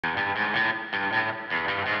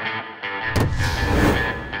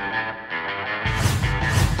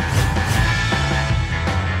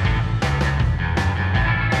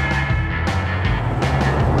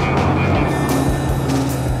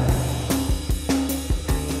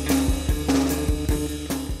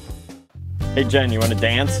Hey, Jen, you want to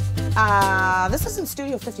dance? This is in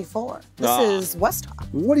Studio 54. This Ah. is Westhoff.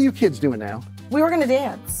 What are you kids doing now? We were gonna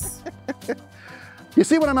dance. You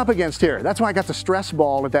see what I'm up against here? That's why I got the stress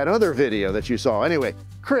ball at that other video that you saw. Anyway,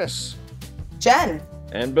 Chris. Jen.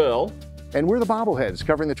 And Bill. And we're the Bobbleheads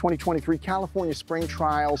covering the 2023 California Spring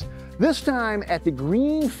Trials, this time at the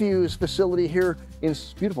Green Fuse facility here in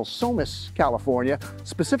beautiful Somis, California,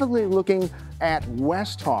 specifically looking at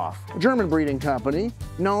Westhoff, a German breeding company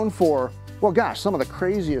known for, well, gosh, some of the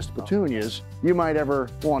craziest petunias you might ever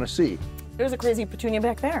want to see. There's a crazy petunia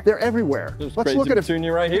back there. They're everywhere. There's Let's crazy look at it.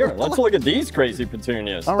 petunia right here. Let's look at these crazy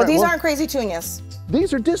petunias. All But right, these well, aren't crazy tunias.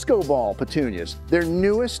 these are disco ball petunias. Their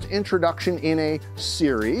newest introduction in a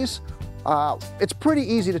series. It's pretty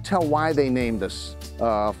easy to tell why they named this.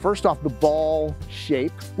 First off, the ball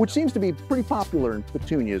shape, which seems to be pretty popular in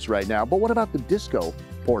petunias right now. But what about the disco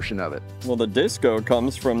portion of it? Well, the disco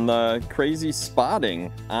comes from the crazy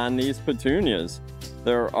spotting on these petunias.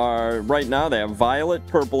 There are, right now, they have violet,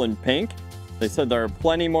 purple, and pink. They said there are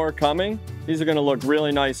plenty more coming. These are going to look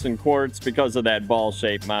really nice in quartz because of that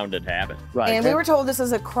ball-shaped mounded habit. Right. And we were told this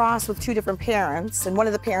is a cross with two different parents, and one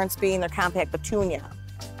of the parents being their compact petunia.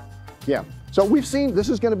 Yeah. So we've seen this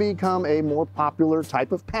is going to become a more popular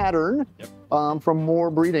type of pattern from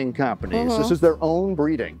more breeding companies. This is their own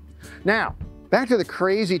breeding. Now, back to the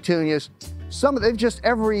crazy tunias. They've just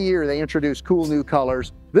every year they introduce cool new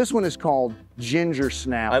colors. This one is called Ginger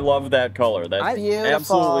Snap. I love that color. That's Beautiful.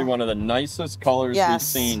 absolutely one of the nicest colors we've Yes.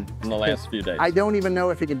 seen in the last few days. I don't even know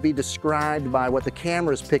if it can be described by what the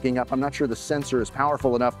camera's picking up. I'm not sure the sensor is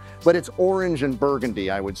powerful enough, but it's orange and burgundy,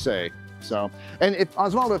 I would say. So, and if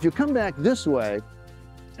Osvaldo, if you come back this way,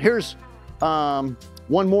 here's one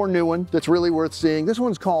more new one that's really worth seeing. This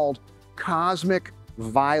one's called Cosmic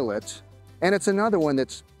Violet, and it's another one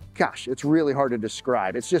that's, gosh, it's really hard to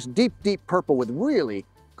describe. It's just deep, deep purple with really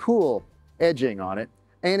cool edging on it,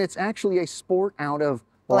 and it's actually a sport out of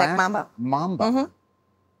Black Mamba. Mamba.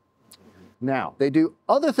 Now, they do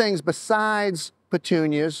other things besides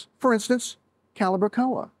petunias, for instance,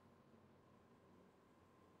 Calibrachoa.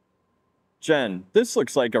 Jen, this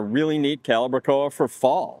looks like a really neat Calibrachoa for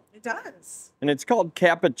fall. It does. And it's called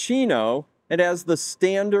Cappuccino. It has the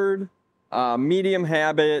standard medium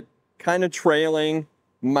habit, kind of trailing,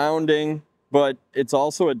 mounding, but it's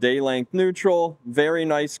also a day-length neutral, very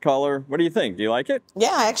nice color. What do you think? Do you like it?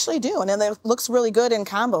 Yeah, I actually do. And it looks really good in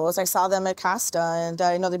combos. I saw them at Costa, and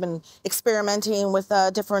I know they've been experimenting with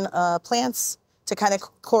different plants to kind of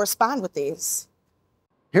correspond with these.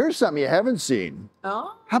 Here's something you haven't seen.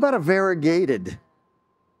 Oh. How about a variegated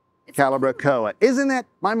Calibrachoa? Isn't that,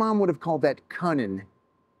 my mom would have called that cunning.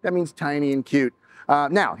 That means tiny and cute.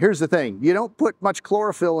 Now, here's the thing. You don't put much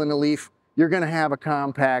chlorophyll in the leaf, you're gonna have a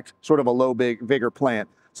compact, sort of a low, vigor plant.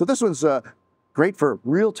 So this one's great for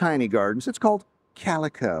real tiny gardens. It's called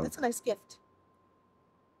Calico. That's a nice gift.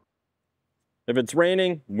 If it's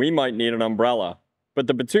raining, we might need an umbrella, but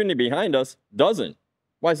the petunia behind us doesn't.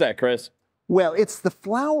 Why is that, Chris? Well, it's the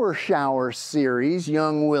Flower Shower series,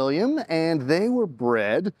 Young William, and they were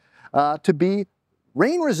bred to be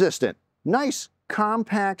rain resistant. Nice,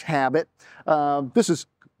 compact habit. This is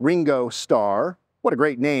Ringo Star. What a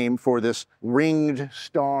great name for this ringed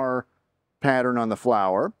star pattern on the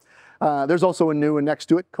flower. There's also a new one next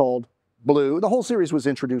to it called Blue. The whole series was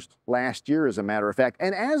introduced last year, as a matter of fact.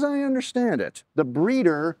 And as I understand it, the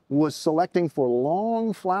breeder was selecting for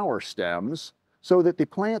long flower stems so that the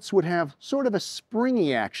plants would have sort of a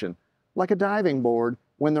springy action, like a diving board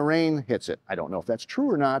when the rain hits it. I don't know if that's true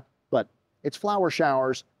or not, but it's flower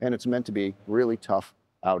showers and it's meant to be really tough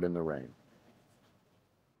out in the rain.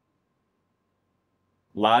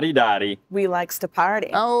 Lottie-dottie. We likes to party.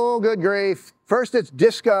 Oh, good grief. First it's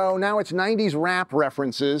disco, now it's 90s rap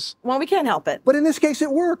references. Well, we can't help it. But in this case, it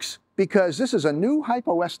works because this is a new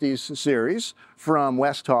Hypoestes series from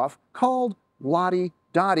Westhoff called Lottie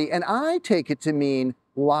Dottie, and I take it to mean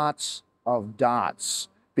lots of dots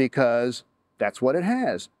because that's what it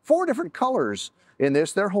has. 4 different colors in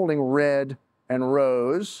this. They're holding red and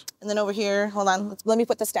rose. And then over here, hold on, let me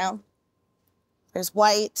put this down. There's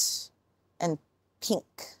white and pink.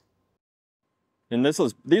 And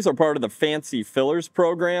these are part of the Fancy Fillers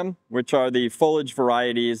program, which are the foliage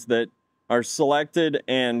varieties that are selected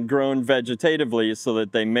and grown vegetatively so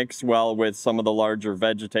that they mix well with some of the larger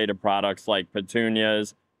vegetative products like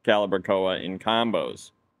petunias, Calibrachoa in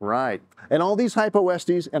combos. Right. And all these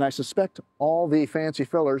Hypoestes, and I suspect all the Fancy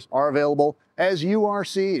Fillers, are available as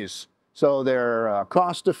URCs. So they're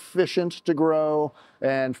cost efficient to grow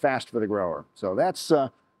and fast for the grower. So that's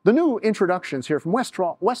The new introductions here from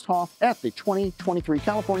Westhoff at the 2023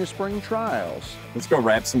 California Spring Trials. Let's go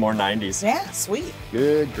wrap some more 90s. Yeah, sweet.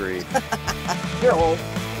 Good grief. Here, hold.